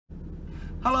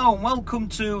Hello and welcome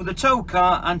to the tow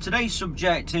car, and today's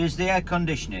subject is the air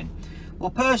conditioning. Well,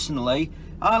 personally,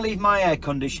 I leave my air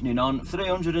conditioning on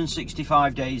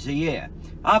 365 days a year.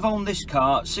 I've owned this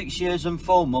car 6 years and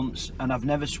 4 months and I've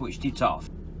never switched it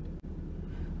off.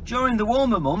 During the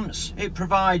warmer months it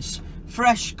provides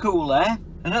fresh cool air,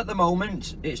 and at the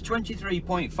moment it's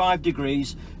 23.5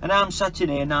 degrees and I'm sat in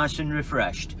here nice and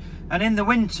refreshed. And in the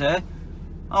winter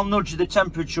I'll nudge the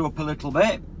temperature up a little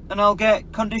bit and I'll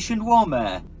get conditioned warm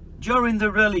air. During the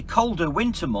really colder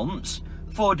winter months,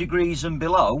 4 degrees and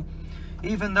below,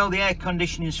 even though the air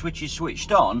conditioning switch is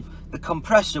switched on, the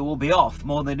compressor will be off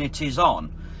more than it is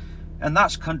on, and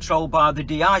that's controlled by the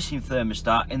de-icing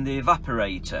thermostat in the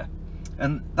evaporator,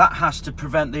 and that has to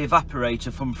prevent the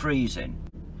evaporator from freezing.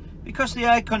 Because the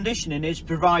air conditioning is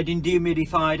providing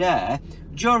dehumidified air,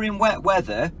 during wet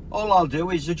weather all I'll do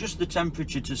is adjust the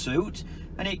temperature to suit,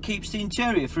 and it keeps the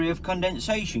interior free of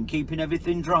condensation, keeping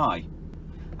everything dry.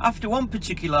 After one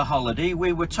particular holiday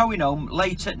we were towing home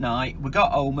late at night. We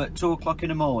got home at 2 o'clock in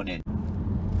the morning.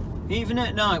 Even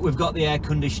at night we've got the air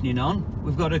conditioning on.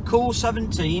 We've got a cool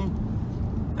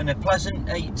 17 and a pleasant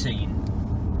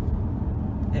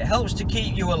 18. It helps to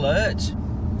keep you alert,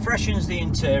 freshens the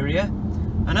interior,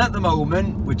 and at the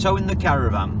moment we're towing the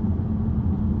Caravan.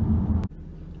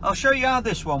 I'll show you how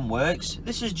this one works.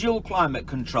 This is dual climate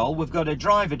control. We've got a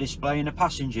driver display and a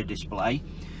passenger display,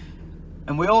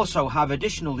 and we also have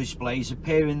additional displays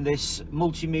appear in this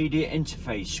multimedia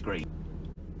interface screen.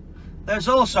 There's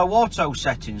also auto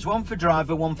settings, one for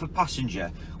driver, one for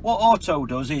passenger. What auto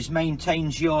does is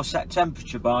maintains your set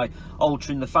temperature by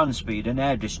altering the fan speed and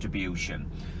air distribution.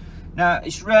 Now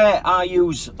it's rare I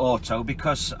use auto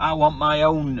because I want my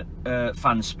own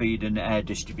fan speed and air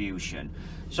distribution.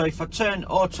 So if I turn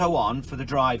auto on for the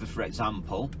driver, for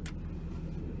example,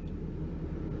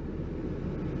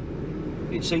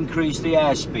 it's increased the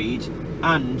airspeed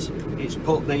and it's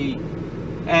put the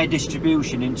air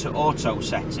distribution into auto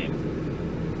setting.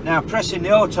 Now pressing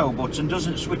the auto button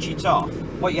doesn't switch it off.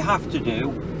 What you have to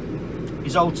do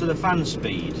is alter the fan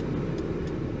speed,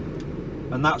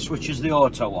 and that switches the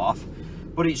auto off,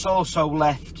 but it's also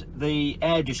left the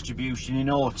air distribution in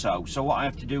auto, so what I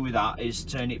have to do with that is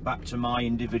turn it back to my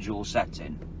individual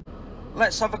setting.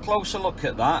 Let's have a closer look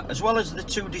at that. As well as the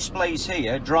two displays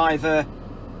here, driver,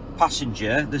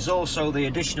 passenger, there's also the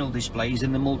additional displays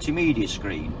in the multimedia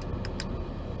screen.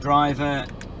 Driver,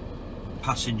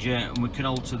 passenger, and we can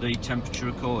alter the temperature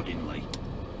accordingly.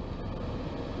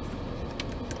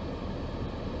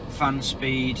 Fan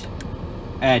speed,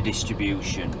 air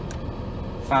distribution.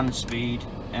 Fan speed,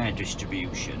 air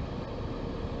distribution.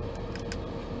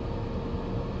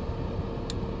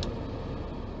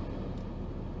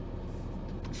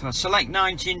 If I select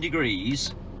 19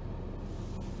 degrees,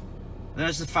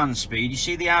 there's the fan speed. You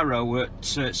see the arrow at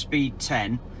speed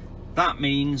 10. That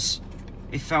means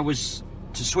if I was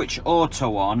to switch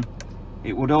auto on,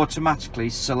 it would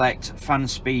automatically select fan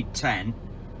speed 10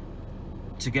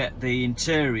 to get the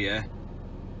interior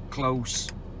close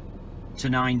to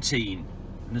 19.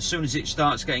 And as soon as it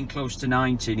starts getting close to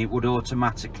 19, it would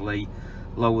automatically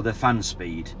lower the fan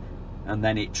speed, and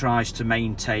then it tries to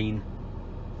maintain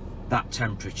that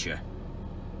temperature.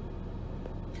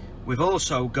 We've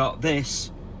also got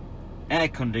this air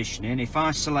conditioning. If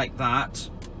I select that,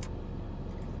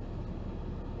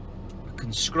 I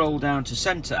can scroll down to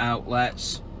center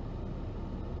outlets,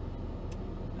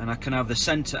 and I can have the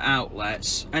center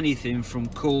outlets anything from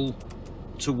cool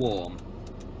to warm,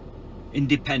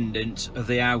 independent of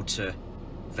the outer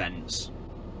vents.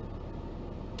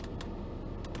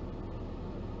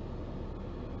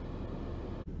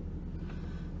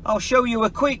 I'll show you a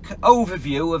quick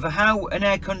overview of how an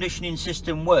air conditioning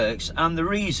system works and the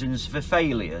reasons for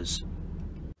failures.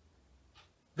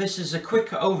 This is a quick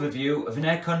overview of an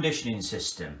air conditioning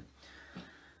system.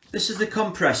 This is the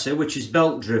compressor, which is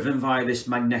belt driven via this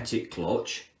magnetic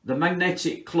clutch. The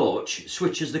magnetic clutch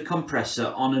switches the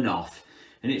compressor on and off,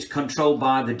 and it's controlled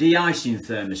by the de-icing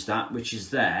thermostat, which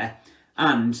is there,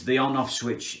 and the on-off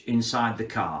switch inside the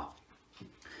car.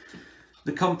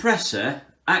 The compressor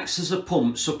acts as a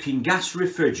pump sucking gas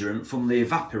refrigerant from the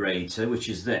evaporator, which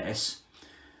is this,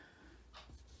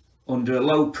 under a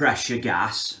low pressure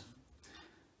gas,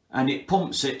 and it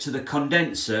pumps it to the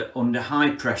condenser under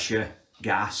high pressure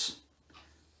gas,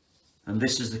 and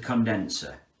this is the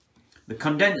condenser. The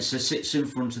condenser sits in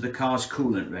front of the car's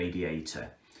coolant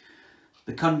radiator.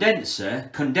 The condenser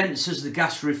condenses the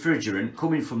gas refrigerant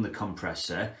coming from the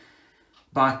compressor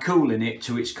by cooling it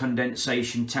to its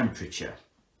condensation temperature.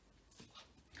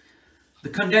 The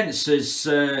condenser's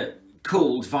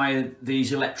cooled via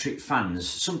these electric fans.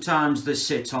 Sometimes they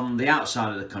sit on the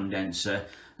outside of the condenser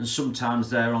and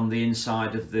sometimes they're on the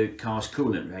inside of the car's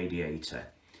coolant radiator.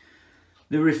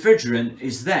 The refrigerant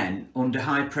is then under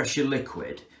high pressure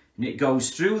liquid, and it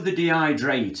goes through the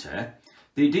dehydrator.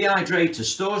 The dehydrator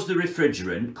stores the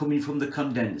refrigerant coming from the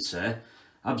condenser,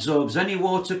 absorbs any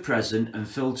water present and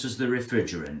filters the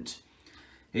refrigerant.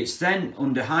 It's then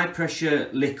under high pressure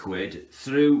liquid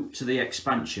through to the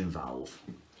expansion valve.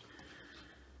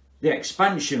 The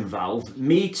expansion valve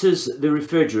meters the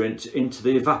refrigerant into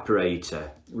the evaporator,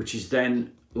 which is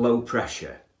then low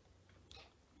pressure.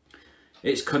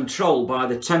 It's controlled by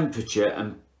the temperature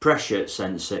and pressure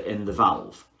sensor in the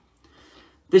valve.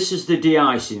 This is the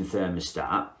de-icing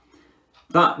thermostat.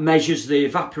 That measures the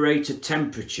evaporator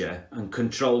temperature and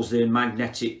controls the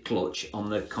magnetic clutch on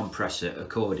the compressor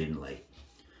accordingly.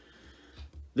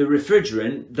 The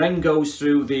refrigerant then goes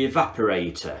through the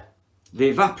evaporator.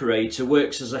 The evaporator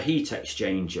works as a heat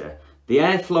exchanger. The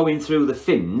air flowing through the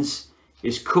fins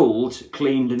is cooled,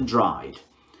 cleaned and dried.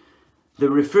 The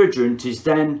refrigerant is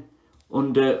then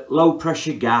under low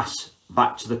pressure gas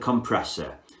back to the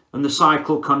compressor, and the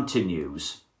cycle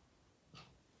continues.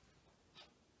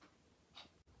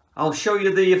 I'll show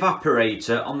you the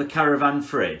evaporator on the Caravan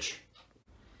fridge.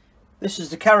 This is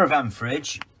the Caravan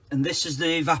fridge, and this is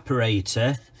the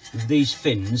evaporator with these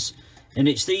fins, and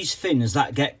it's these fins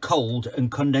that get cold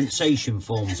and condensation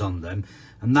forms on them,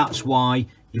 and that's why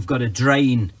you've got a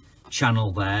drain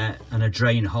channel there and a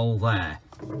drain hole there.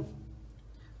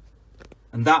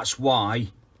 And that's why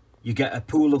you get a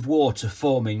pool of water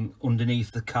forming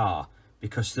underneath the car,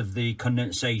 because of the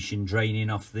condensation draining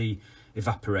off the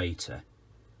evaporator.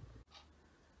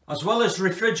 As well as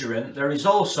refrigerant, there is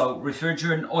also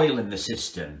refrigerant oil in the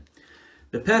system.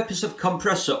 The purpose of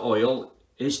compressor oil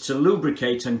is to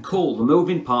lubricate and cool the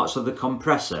moving parts of the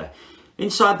compressor.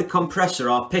 Inside the compressor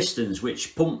are pistons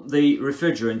which pump the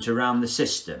refrigerant around the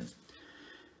system.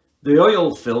 The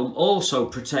oil film also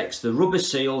protects the rubber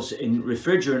seals in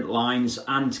refrigerant lines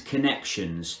and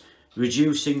connections,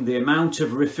 reducing the amount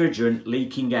of refrigerant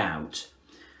leaking out.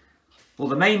 Well,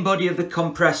 the main body of the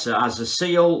compressor has a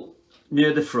seal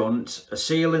near the front, a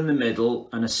seal in the middle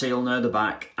and a seal near the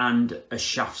back, and a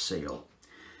shaft seal.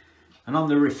 And on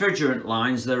the refrigerant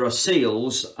lines there are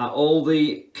seals at all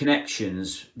the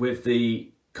connections with the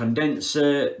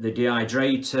condenser, the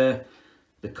dehydrator,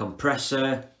 the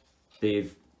compressor, the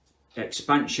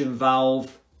expansion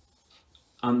valve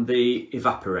and the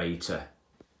evaporator.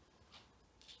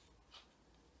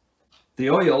 The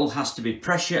oil has to be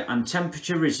pressure and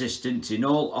temperature resistant in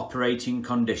all operating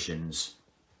conditions.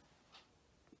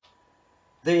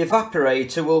 The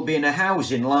evaporator will be in a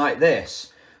housing like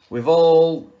this, with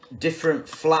all different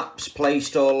flaps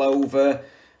placed all over,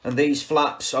 and these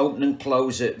flaps open and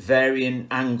close at varying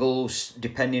angles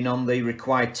depending on the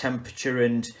required temperature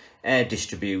and air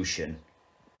distribution.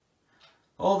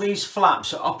 All these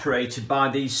flaps are operated by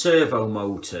these servo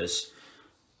motors,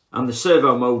 and the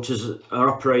servo motors are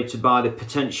operated by the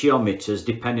potentiometers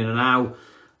depending on how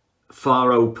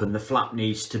far open the flap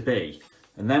needs to be.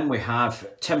 And then we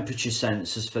have temperature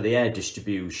sensors for the air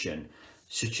distribution,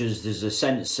 such as there's a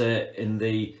sensor in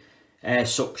the air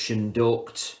suction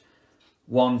duct,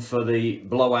 one for the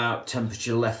blowout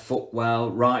temperature left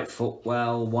footwell, right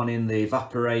footwell, one in the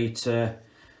evaporator,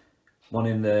 one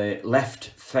in the left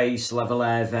face level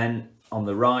air vent, on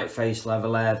the right face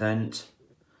level air vent.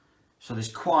 So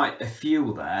there's quite a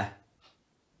few there.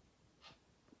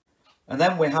 And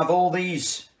then we have all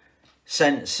these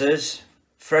sensors: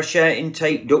 fresh air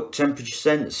intake duct temperature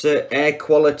sensor, air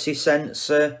quality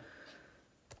sensor,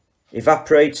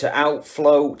 evaporator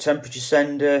outflow temperature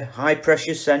sender, high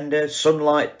pressure sender,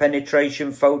 sunlight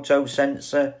penetration photo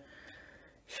sensor,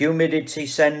 humidity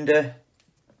sender.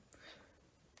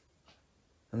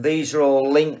 And these are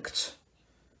all linked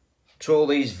to all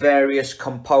these various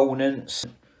components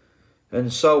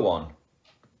and so on.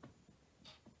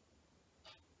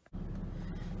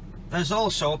 There's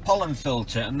also a pollen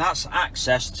filter, and that's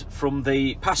accessed from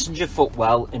the passenger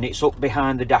footwell, and it's up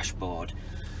behind the dashboard.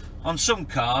 On some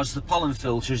cars the pollen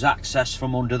filter is accessed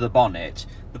from under the bonnet.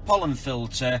 The pollen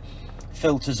filter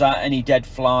filters out any dead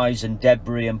flies and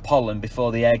debris and pollen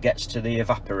before the air gets to the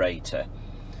evaporator.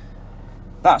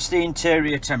 That's the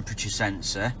interior temperature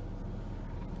sensor,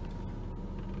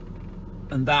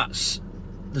 and that's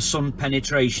the sun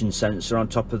penetration sensor on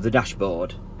top of the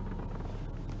dashboard.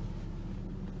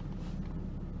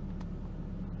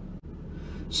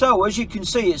 So as you can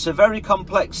see, it's a very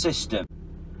complex system.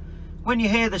 When you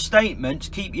hear the statement,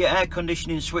 keep your air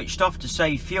conditioning switched off to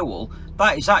save fuel,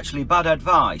 that is actually bad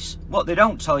advice. What they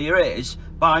don't tell you is,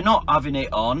 by not having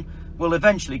it on will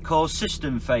eventually cause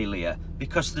system failure,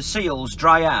 because the seals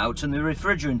dry out and the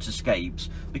refrigerant escapes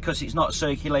because it's not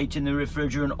circulating the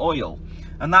refrigerant oil,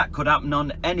 and that could happen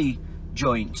on any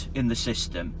joint in the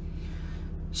system.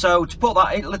 So to put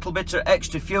that little bit of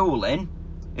extra fuel in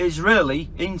is really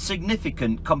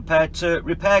insignificant compared to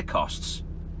repair costs.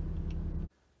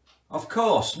 Of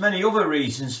course, many other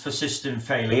reasons for system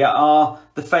failure are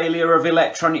the failure of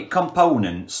electronic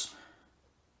components.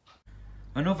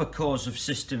 Another cause of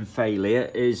system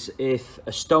failure is if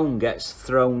a stone gets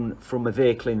thrown from a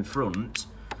vehicle in front,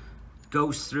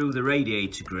 goes through the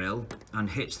radiator grill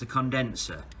and hits the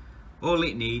condenser. All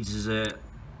it needs is a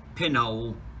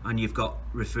pinhole and you've got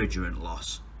refrigerant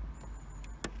loss.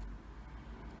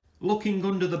 Looking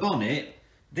under the bonnet,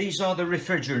 these are the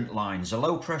refrigerant lines, a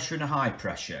low pressure and a high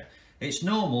pressure. It's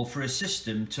normal for a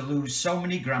system to lose so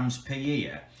many grams per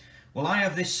year. Well, I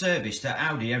have this serviced at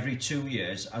Audi every 2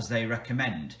 years as they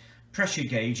recommend. Pressure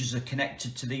gauges are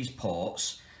connected to these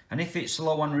ports, and if it's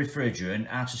low on refrigerant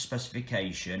out of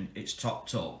specification, it's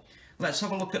topped up. Let's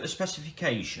have a look at the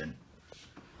specification.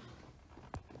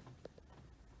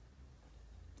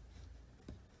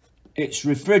 It's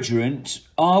refrigerant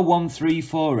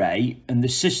R134A and the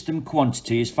system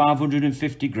quantity is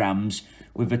 550 grams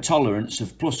with a tolerance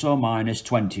of plus or minus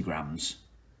 20 grams.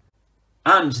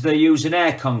 And they use an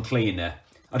aircon cleaner.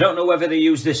 I don't know whether they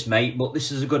use this, mate, but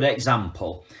this is a good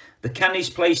example. The can is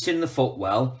placed in the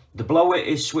footwell, the blower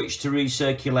is switched to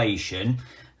recirculation,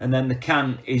 and then the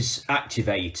can is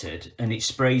activated and it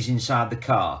sprays inside the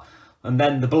car. And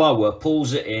then the blower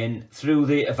pulls it in through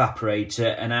the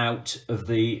evaporator and out of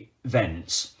the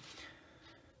vents.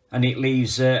 And it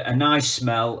leaves a nice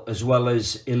smell as well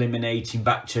as eliminating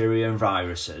bacteria and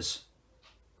viruses.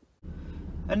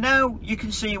 And now you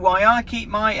can see why I keep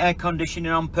my air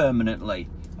conditioning on permanently.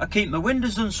 I keep my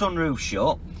windows and sunroof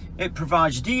shut. It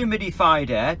provides dehumidified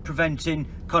air, preventing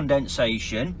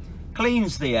condensation,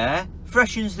 cleans the air,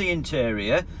 freshens the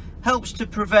interior, helps to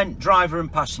prevent driver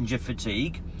and passenger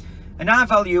fatigue, and I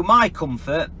value my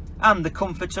comfort and the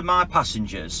comfort of my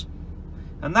passengers.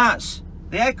 And that's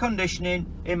the air conditioning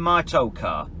in my tow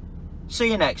car.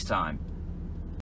 See you next time.